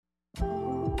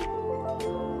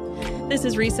This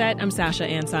is Reset. I'm Sasha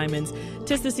Ann Simons.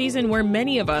 'Tis the season where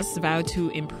many of us vow to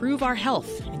improve our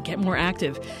health and get more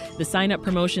active. The sign-up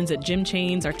promotions at gym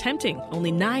chains are tempting,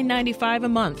 only $9.95 a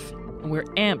month. And we're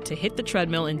amped to hit the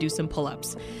treadmill and do some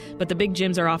pull-ups. But the big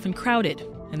gyms are often crowded,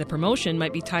 and the promotion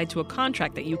might be tied to a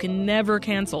contract that you can never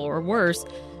cancel, or worse,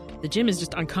 the gym is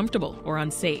just uncomfortable or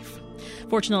unsafe.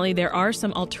 Fortunately, there are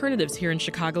some alternatives here in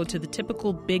Chicago to the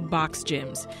typical big box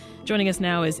gyms. Joining us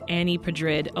now is Annie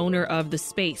Padrid, owner of The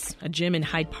Space, a gym in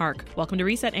Hyde Park. Welcome to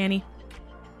Reset, Annie.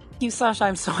 Thank you, Sasha.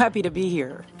 I'm so happy to be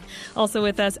here. Also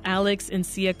with us, Alex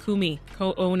Nsiakumi,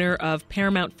 co-owner of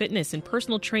Paramount Fitness and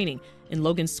Personal Training in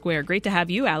Logan Square. Great to have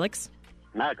you, Alex.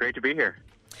 Great to be here.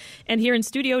 And here in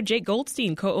studio, Jake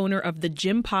Goldstein, co-owner of the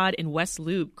Gym Pod in West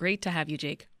Loop. Great to have you,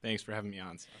 Jake. Thanks for having me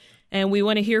on, Sasha. And we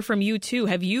want to hear from you, too.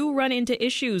 Have you run into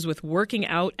issues with working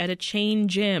out at a chain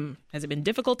gym? Has it been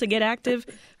difficult to get active?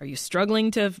 Are you struggling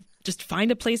to just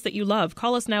find a place that you love?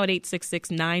 Call us now at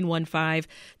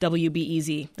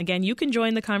 866-915-WBEZ. Again, you can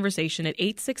join the conversation at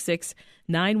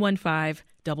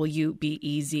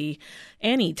 866-915-WBEZ.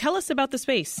 Annie, tell us about The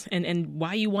Space and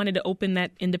why you wanted to open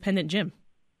that independent gym.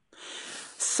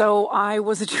 So I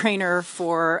was a trainer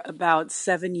for about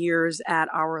 7 years at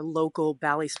our local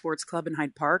Bally Sports Club in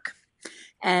Hyde Park.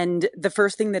 And the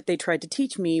first thing that they tried to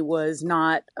teach me was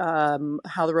not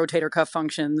how the rotator cuff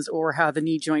functions or how the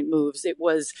knee joint moves. It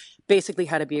was basically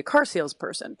how to be a car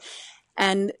salesperson.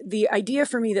 And the idea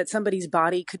for me that somebody's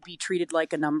body could be treated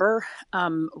like a number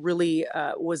really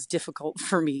was difficult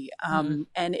for me.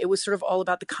 And it was sort of all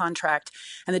about the contract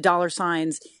and the dollar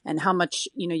signs and how much,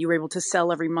 you were able to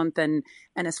sell every month. And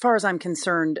as far as I'm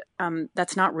concerned,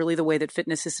 that's not really the way that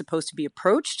fitness is supposed to be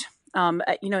approached. And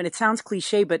it sounds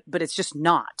cliche, but it's just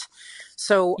not.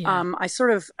 So I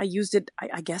used it,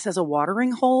 I guess, as a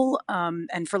watering hole.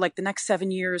 And for like the next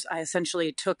 7 years, I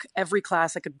essentially took every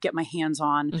class I could get my hands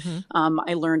on.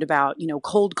 I learned about,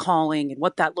 cold calling and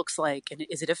what that looks like. And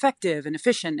is it effective and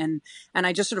efficient? And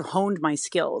I just sort of honed my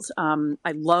skills.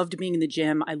 I loved being in the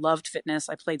gym. I loved fitness.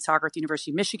 I played soccer at the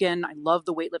University of Michigan. I loved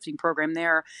the weightlifting program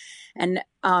there. And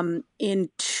in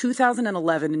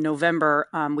 2011, in November,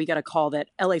 we got a call that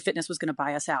LA Fitness was going to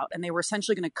buy us out. And they were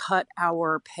essentially going to cut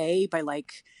our pay by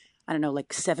like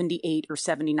 78 or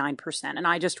 79%. And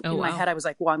I just, my head, I was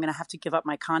like, well, I'm going to have to give up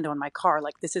my condo and my car.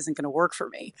 Like, this isn't going to work for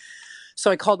me. So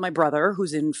I called my brother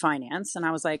who's in finance and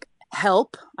I was like,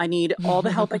 help. I need all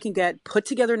the help I can get. Put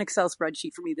together an Excel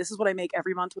spreadsheet for me. This is what I make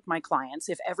every month with my clients.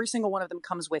 If every single one of them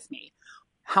comes with me,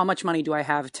 how much money do I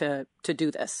have to do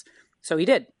this? So he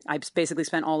did. I basically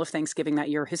spent all of Thanksgiving that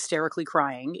year hysterically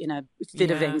crying in a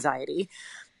fit of anxiety.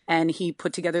 And he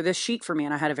put together this sheet for me,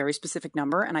 and I had a very specific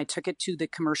number, and I took it to the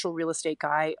commercial real estate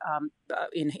guy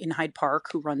in Hyde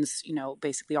Park who runs,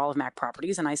 basically all of Mac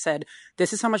Properties. And I said,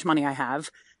 this is how much money I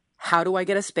have. How do I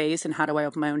get a space, and how do I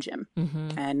open my own gym?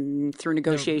 And through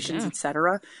negotiations, et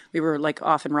cetera, we were like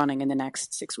off and running in the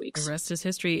next 6 weeks. The rest is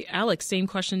history. Alex, same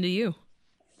question to you.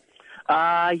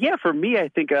 For me, I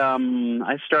think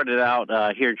I started out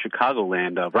here in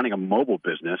Chicagoland running a mobile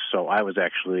business. So I was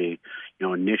actually,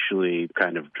 initially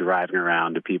kind of driving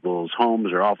around to people's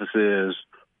homes or offices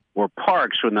or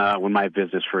parks when my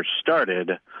business first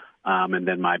started. And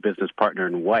then my business partner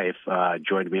and wife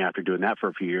joined me after doing that for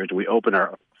a few years. We opened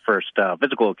our first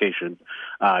physical location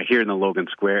here in the Logan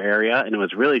Square area. And it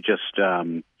was really just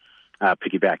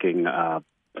piggybacking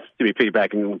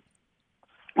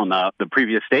on the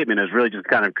previous statement, is really just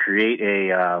kind of create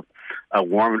a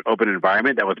warm and open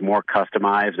environment that was more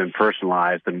customized and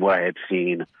personalized than what I had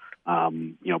seen,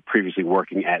 previously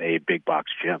working at a big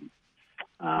box gym.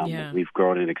 We've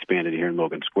grown and expanded here in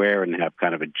Logan Square and have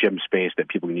kind of a gym space that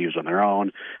people can use on their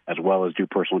own, as well as do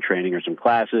personal training or some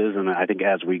classes. And I think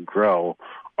as we grow,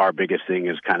 our biggest thing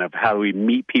is kind of how do we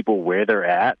meet people where they're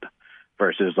at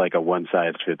versus like a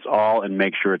one-size-fits-all, and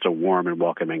make sure it's a warm and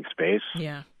welcoming space.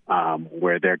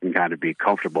 Where they can kind of be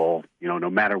comfortable, no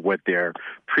matter what their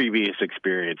previous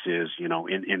experience is,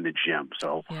 in the gym.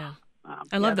 So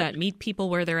I love that. Meet people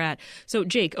where they're at. So,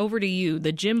 Jake, over to you.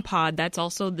 The Gym Pod, that's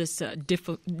also this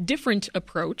different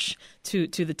approach to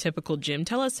the typical gym.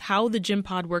 Tell us how the Gym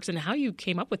Pod works and how you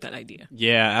came up with that idea.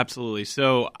 Yeah, absolutely.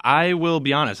 So I will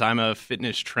be honest, I'm a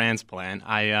fitness transplant.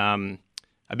 I've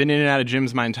been in and out of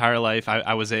gyms my entire life.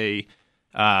 I was a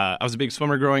big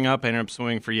swimmer growing up. I ended up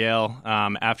swimming for Yale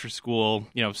after school,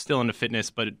 still into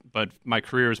fitness, but my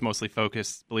career was mostly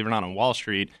focused, believe it or not, on Wall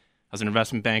Street. I was an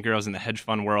investment banker. I was in the hedge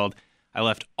fund world. I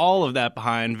left all of that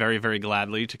behind very, very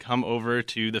gladly to come over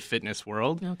to the fitness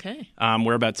world. Okay.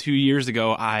 Where about 2 years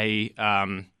ago, I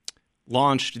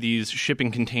launched these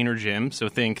shipping container gyms. So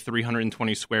think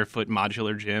 320 square foot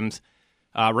modular gyms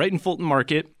right in Fulton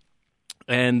Market.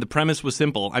 And the premise was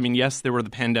simple. I mean, yes, there were the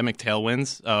pandemic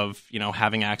tailwinds of,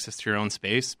 having access to your own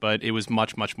space, but it was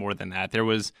much, much more than that. There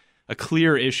was a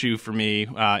clear issue for me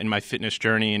in my fitness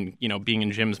journey and, being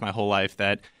in gyms my whole life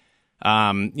that,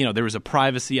 there was a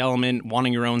privacy element,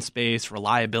 wanting your own space,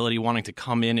 reliability, wanting to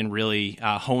come in and really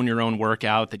hone your own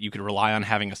workout, that you could rely on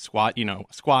having a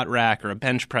squat rack or a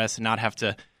bench press and not have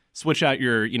to switch out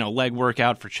your, leg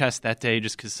workout for chest that day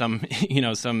just because some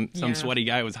sweaty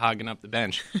guy was hogging up the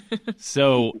bench.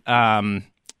 So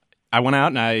I went out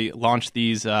and I launched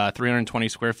these 320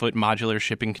 square foot modular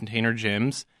shipping container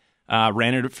gyms,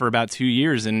 ran it for about 2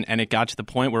 years, and it got to the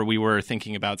point where we were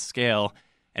thinking about scale.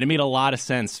 And it made a lot of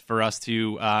sense for us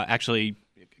to actually,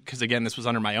 because again, this was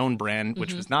under my own brand,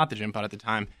 which was not the Gym Pod at the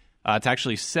time, to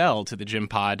actually sell to the Gym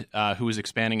Pod, who was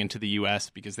expanding into the U.S.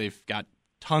 because they've got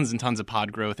tons and tons of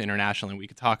pod growth internationally, and we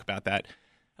could talk about that.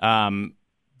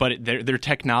 But their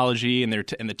technology and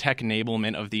the tech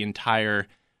enablement of the entire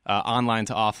online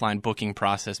to offline booking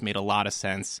process made a lot of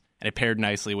sense, and it paired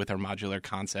nicely with our modular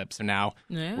concept. So now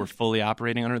we're fully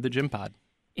operating under the Gym Pod.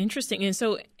 Interesting. And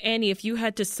so, Annie, if you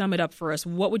had to sum it up for us,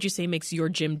 what would you say makes your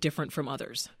gym different from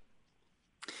others?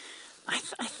 I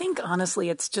think, honestly,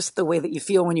 it's just the way that you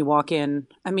feel when you walk in.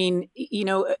 I mean,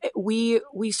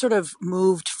 we sort of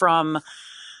moved from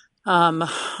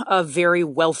a very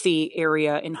wealthy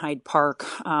area in Hyde Park,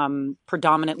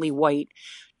 predominantly white,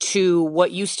 to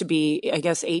what used to be, I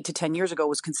guess, 8 to 10 years ago,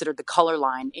 was considered the color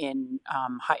line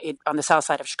on the south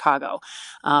side of Chicago.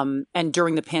 And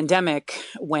during the pandemic,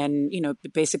 when,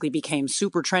 it basically became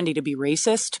super trendy to be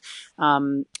racist,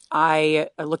 I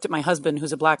looked at my husband,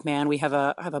 who's a black man. We have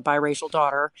a biracial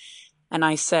daughter. And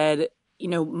I said,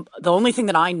 the only thing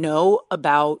that I know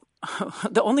about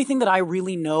the only thing that I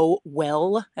really know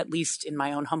well, at least in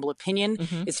my own humble opinion,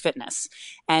 is fitness.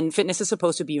 And fitness is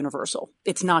supposed to be universal.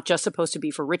 It's not just supposed to be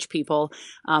for rich people,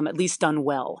 at least done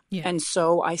well. Yeah. And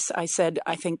so I said,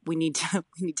 I think we need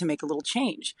to make a little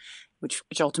change, which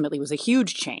ultimately was a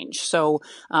huge change. So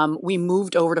we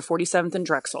moved over to 47th and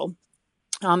Drexel.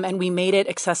 And we made it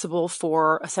accessible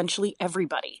for essentially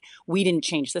everybody. We didn't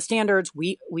change the standards.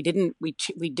 We didn't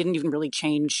even really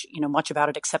change, much about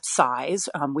it except size.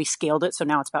 We scaled it. So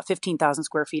now it's about 15,000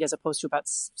 square feet as opposed to about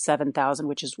 7,000,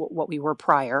 which is what we were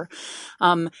prior.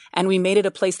 And we made it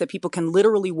a place that people can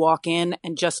literally walk in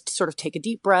and just sort of take a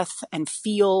deep breath and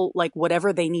feel like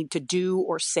whatever they need to do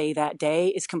or say that day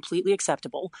is completely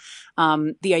acceptable.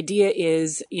 The idea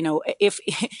is,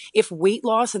 if weight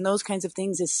loss and those kinds of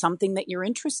things is something that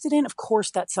you're interested in, of course,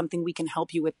 that's something we can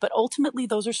help you with. But ultimately,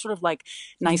 those are sort of like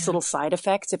nice little side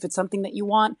effects. If it's something that you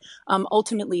want,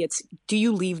 ultimately, it's, do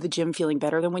you leave the gym feeling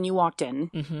better than when you walked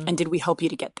in? And did we help you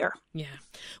to get there? Yeah.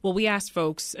 Well, we asked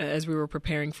folks as we were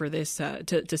preparing for this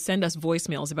to send us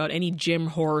voicemails about any gym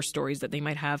horror stories that they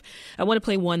might have. I want to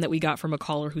play one that we got from a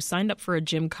caller who signed up for a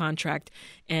gym contract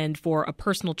and for a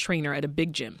personal trainer at a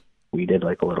big gym. We did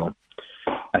like a little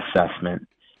assessment,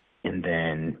 and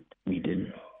then we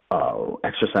did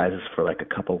exercises for like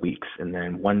a couple weeks, and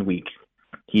then 1 week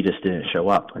he just didn't show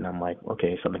up, and I'm like,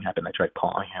 okay, something happened. I tried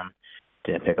calling him,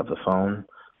 didn't pick up the phone,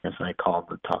 and so I called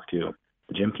to talk to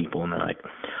the gym people, and they're like,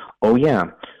 oh yeah,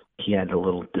 he had a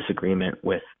little disagreement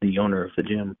with the owner of the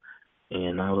gym.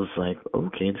 And I was like,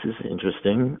 okay, this is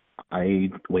interesting. I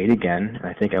waited again, and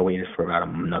I think I waited for about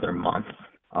another month.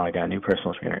 I got a new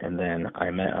personal trainer, and then I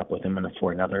met up with him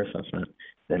for another assessment,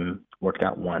 then worked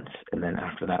out once, and then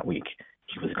after that week,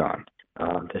 he was gone.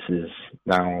 This is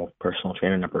now personal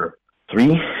trainer number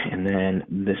 3, and then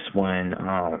this one,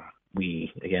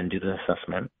 we, again, do the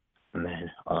assessment, and then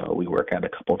we work out a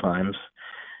couple times,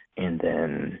 and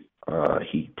then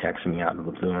he texts me out of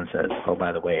the blue and says, oh,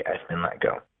 by the way, I've been let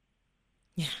go.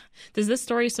 Yeah. Does this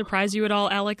story surprise you at all,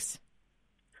 Alex?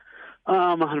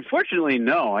 Unfortunately,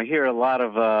 no. I hear a lot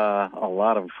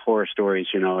of horror stories,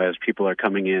 as people are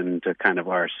coming into kind of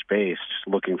our space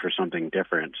looking for something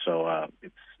different. So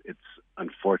it's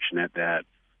unfortunate that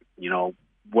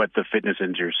what the fitness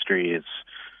industry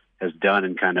has done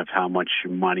and kind of how much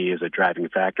money is a driving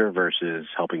factor versus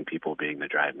helping people being the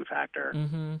driving factor.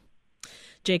 Mm-hmm.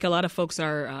 Jake, a lot of folks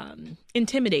are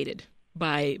intimidated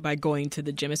by going to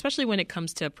the gym, especially when it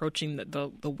comes to approaching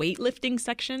the weightlifting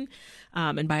section.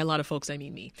 And by a lot of folks, I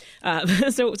mean me.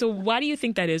 So why do you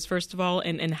think that is, first of all,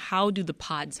 and how do the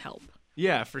pods help?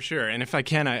 Yeah, for sure. And if I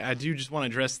can, I do just want to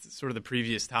address sort of the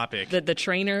previous topic. The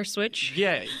trainer switch?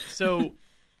 Yeah. So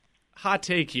hot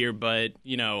take here, but,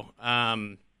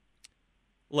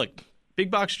 look, big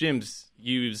box gyms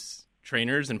use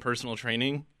trainers and personal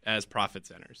training as profit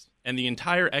centers. And the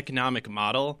entire economic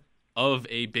model of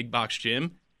a big box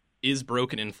gym is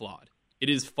broken and flawed. it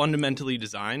is fundamentally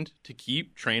designed to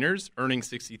keep trainers earning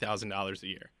 $60,000 a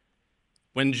year.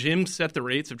 When gyms set the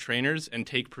rates of trainers and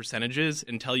take percentages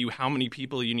and tell you how many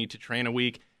people you need to train a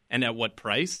week and at what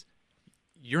price,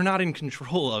 you're not in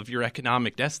control of your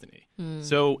economic destiny.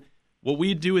 So what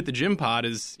we do at the Gym Pod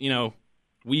is,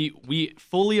 we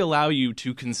fully allow you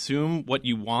to consume what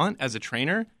you want as a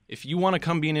trainer. If you want to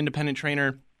come be an independent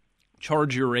trainer,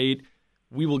 charge your rate,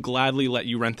 we will gladly let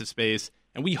you rent the space.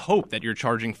 And we hope that you're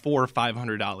charging $400 or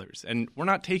 $500. And we're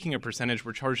not taking a percentage,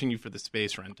 we're charging you for the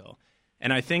space rental.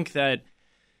 And I think that,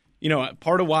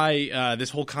 part of why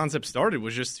this whole concept started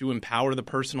was just to empower the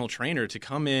personal trainer to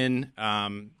come in,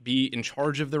 be in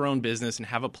charge of their own business, and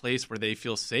have a place where they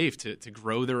feel safe to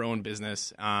grow their own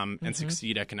business and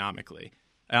succeed economically.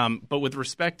 But with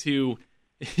respect to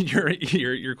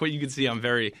your quote, you can see I'm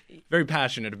very, very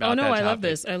passionate about that topic.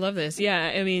 I love this.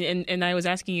 Yeah, I mean, and I was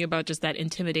asking you about just that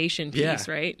intimidation piece,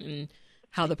 right? And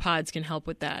how the pods can help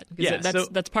with that. Because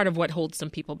that's part of what holds some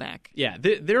people back. Yeah,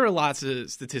 there are lots of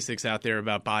statistics out there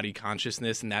about body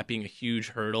consciousness and that being a huge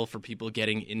hurdle for people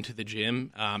getting into the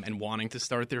gym and wanting to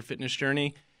start their fitness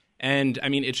journey. And, I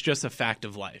mean, it's just a fact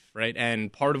of life, right?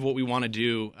 And part of what we want to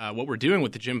do, what we're doing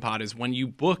with the Gym Pod is when you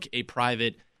book a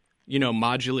private,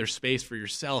 modular space for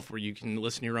yourself where you can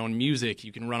listen to your own music,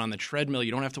 you can run on the treadmill,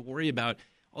 you don't have to worry about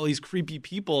all these creepy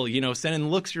people, sending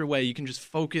looks your way. You can just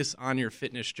focus on your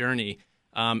fitness journey.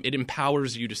 It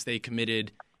empowers you to stay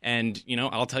committed. And,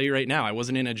 I'll tell you right now, I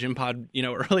wasn't in a Gym Pod,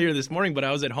 earlier this morning, but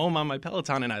I was at home on my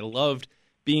Peloton and I loved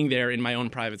being there in my own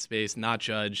private space, not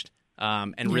judged,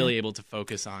 and really able to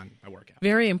focus on my workout.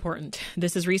 Very important.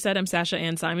 This is Reset. I'm Sasha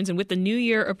Ann Simons. And with the new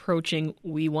year approaching,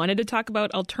 we wanted to talk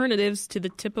about alternatives to the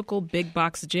typical big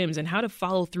box gyms and how to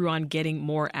follow through on getting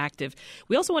more active.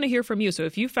 We also want to hear from you. So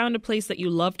if you found a place that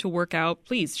you love to work out,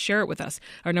 please share it with us.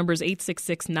 Our number is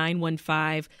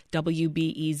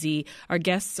 866-915-WBEZ. Our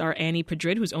guests are Annie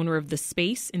Padrid, who's owner of The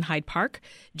Space in Hyde Park,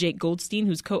 Jake Goldstein,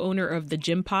 who's co-owner of the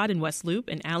Gym Pod in West Loop,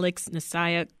 and Alex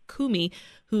Nasaya Kumi,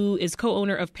 who is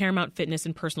co-owner of Paramount Fitness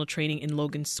and Personal Training in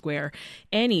Logan Square.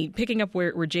 Annie, picking up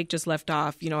where Jake just left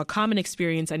off, a common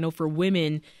experience I know for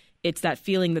women, it's that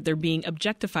feeling that they're being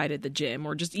objectified at the gym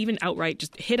or just even outright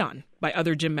just hit on by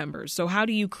other gym members. So how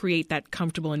do you create that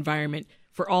comfortable environment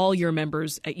for all your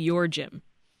members at your gym?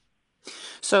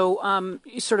 So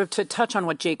sort of to touch on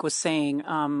what Jake was saying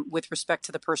with respect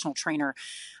to the personal trainer,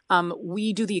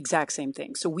 we do the exact same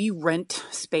thing. So we rent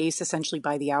space essentially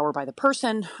by the hour by the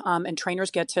person, and trainers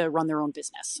get to run their own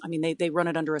business. I mean, they run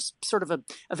it under a sort of a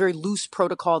very loose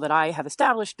protocol that I have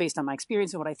established based on my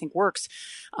experience and what I think works.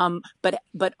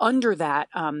 But under that,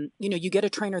 you get a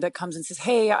trainer that comes and says,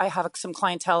 hey, I have some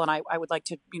clientele and I would like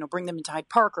to, bring them into Hyde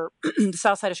Park or the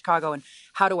south side of Chicago. And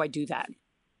how do I do that?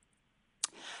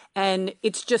 And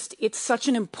it's such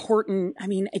an important,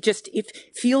 it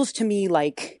feels to me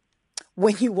like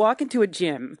when you walk into a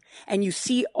gym and you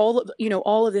see all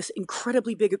of this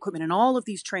incredibly big equipment and all of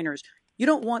these trainers, you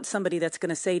don't want somebody that's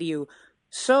going to say to you,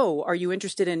 so are you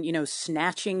interested in,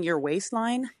 snatching your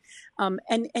waistline?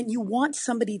 And you want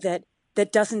somebody that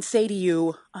doesn't say to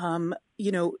you,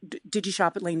 did you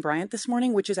shop at Lane Bryant this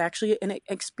morning? Which is actually an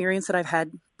experience that I've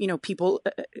had, people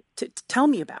to tell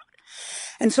me about.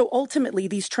 And so ultimately,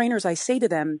 these trainers, I say to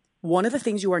them, one of the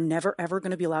things you are never, ever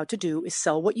going to be allowed to do is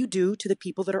sell what you do to the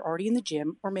people that are already in the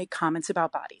gym or make comments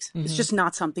about bodies. Mm-hmm. It's just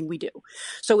not something we do.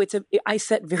 So I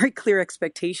set very clear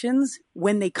expectations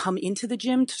when they come into the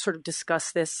gym to sort of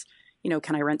discuss this,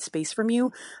 can I rent space from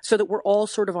you? So that we're all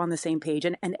sort of on the same page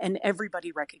and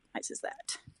everybody recognizes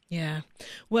that. Yeah.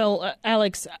 Well,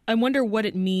 Alex, I wonder what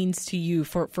it means to you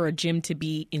for a gym to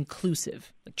be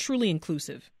inclusive, like truly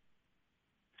inclusive.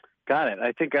 Got it.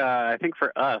 I think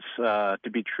for us to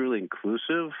be truly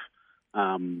inclusive,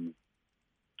 we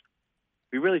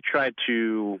really try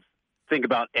to think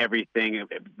about everything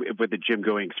with the gym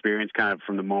going experience, kind of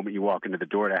from the moment you walk into the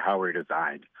door to how we're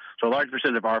designed. So a large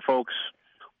percent of our folks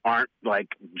aren't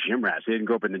like gym rats. They didn't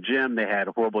grow up in the gym. They had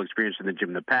a horrible experience in the gym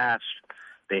in the past.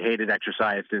 They hated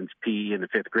exercise since PE in the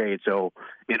 5th grade. So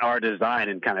in our design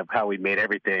and kind of how we made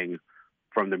everything,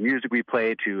 from the music we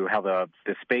play to how the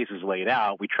space is laid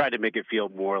out, we try to make it feel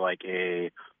more like a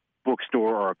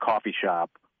bookstore or a coffee shop,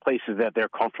 places that they're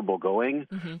comfortable going,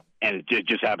 mm-hmm. and it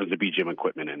just happens to be gym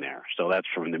equipment in there. So that's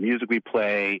from the music we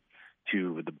play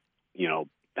to the,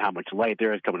 how much light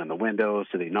there is coming in the windows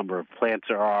to the number of plants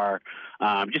there are,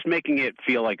 just making it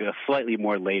feel like a slightly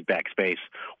more laid-back space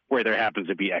where there happens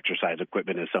to be exercise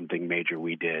equipment is something major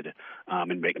we did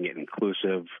in making it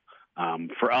inclusive.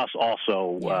 For us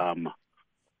also,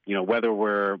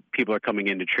 whether people are coming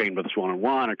in to train with us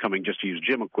one-on-one or coming just to use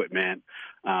gym equipment,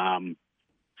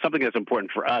 something that's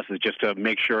important for us is just to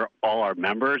make sure all our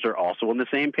members are also on the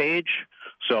same page.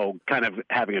 So kind of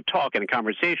having a talk and a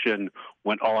conversation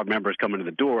when all our members come into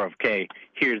the door of, okay,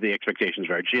 here's the expectations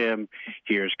of our gym.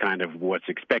 Here's kind of what's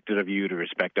expected of you to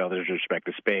respect others, respect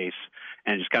the space,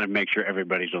 and just kind of make sure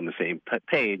everybody's on the same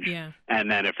page. Yeah.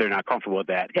 And then if they're not comfortable with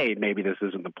that, hey, maybe this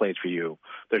isn't the place for you.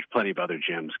 There's plenty of other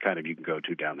gyms kind of you can go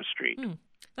to down the street.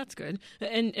 That's good.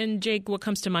 And Jake, what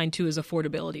comes to mind too is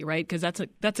affordability, right? Because that's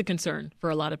a concern for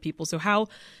a lot of people. So how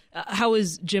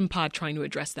is GymPod trying to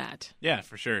address that? Yeah,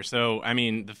 for sure. So I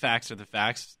mean, the facts are the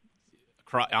facts.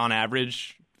 On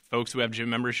average, folks who have gym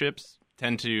memberships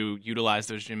tend to utilize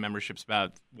those gym memberships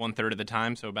about 1/3 of the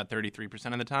time, so about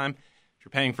 33% of the time. If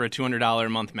you're paying for a $200 a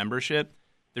month membership,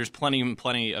 there's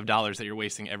plenty of dollars that you're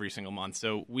wasting every single month.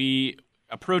 So we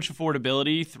approach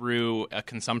affordability through a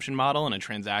consumption model and a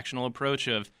transactional approach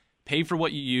of pay for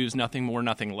what you use, nothing more,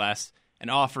 nothing less, and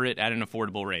offer it at an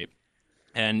affordable rate.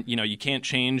 And, you can't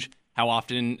change how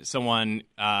often someone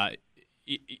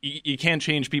you can't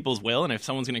change people's will. And if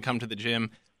someone's going to come to the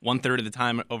gym 1/3 of the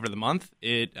time over the month,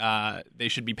 they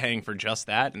should be paying for just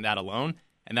that and that alone.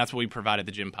 And that's what we provide at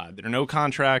the GymPod. There are no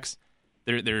contracts.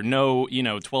 There are no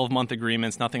 12-month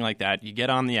agreements, nothing like that. You get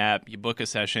on the app, you book a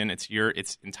session. It's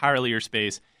entirely your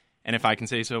space. And if I can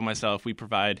say so myself, we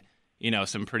provide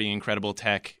some pretty incredible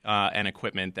tech and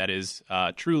equipment that is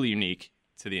truly unique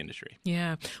to the industry.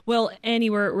 Yeah. Well,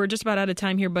 Annie, we're just about out of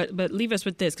time here, but leave us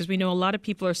with this, because we know a lot of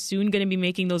people are soon going to be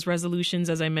making those resolutions,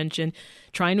 as I mentioned,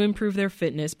 trying to improve their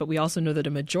fitness, but we also know that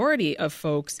a majority of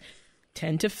folks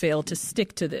tend to fail to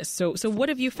stick to this. So what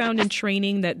have you found in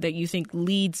training that you think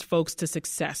leads folks to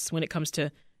success when it comes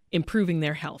to improving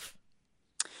their health?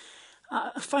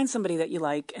 Find somebody that you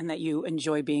like and that you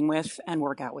enjoy being with and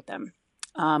work out with them.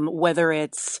 Whether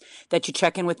it's that you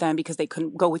check in with them because they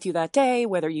couldn't go with you that day,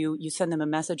 whether you send them a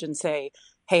message and say,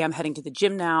 hey, I'm heading to the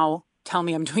gym now. Tell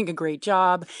me I'm doing a great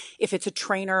job. If it's a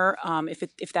trainer,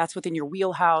 if that's within your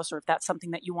wheelhouse, or if that's something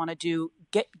that you want to do,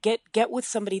 get with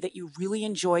somebody that you really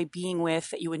enjoy being with,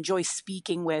 that you enjoy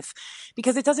speaking with,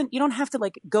 because you don't have to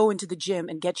like go into the gym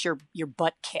and get your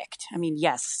butt kicked. I mean,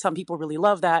 yes, some people really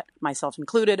love that, myself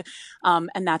included,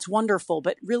 and that's wonderful.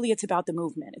 But really, it's about the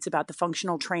movement. It's about the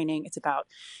functional training. It's about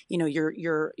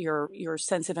your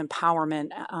sense of empowerment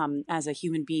as a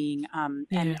human being,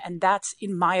 and that's,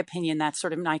 in my opinion, that's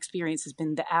sort of my experience has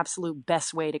been the absolute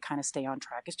best way to kind of stay on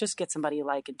track. Is just get somebody you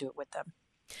like and do it with them.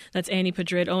 That's Annie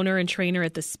Padrid, owner and trainer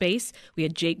at The Space. We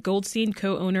had Jake Goldstein,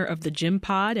 co-owner of the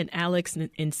GymPod, and Alex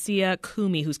Nsia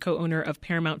Kumi, who's co-owner of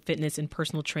Paramount Fitness and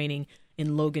Personal Training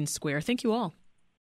in Logan Square. Thank you all.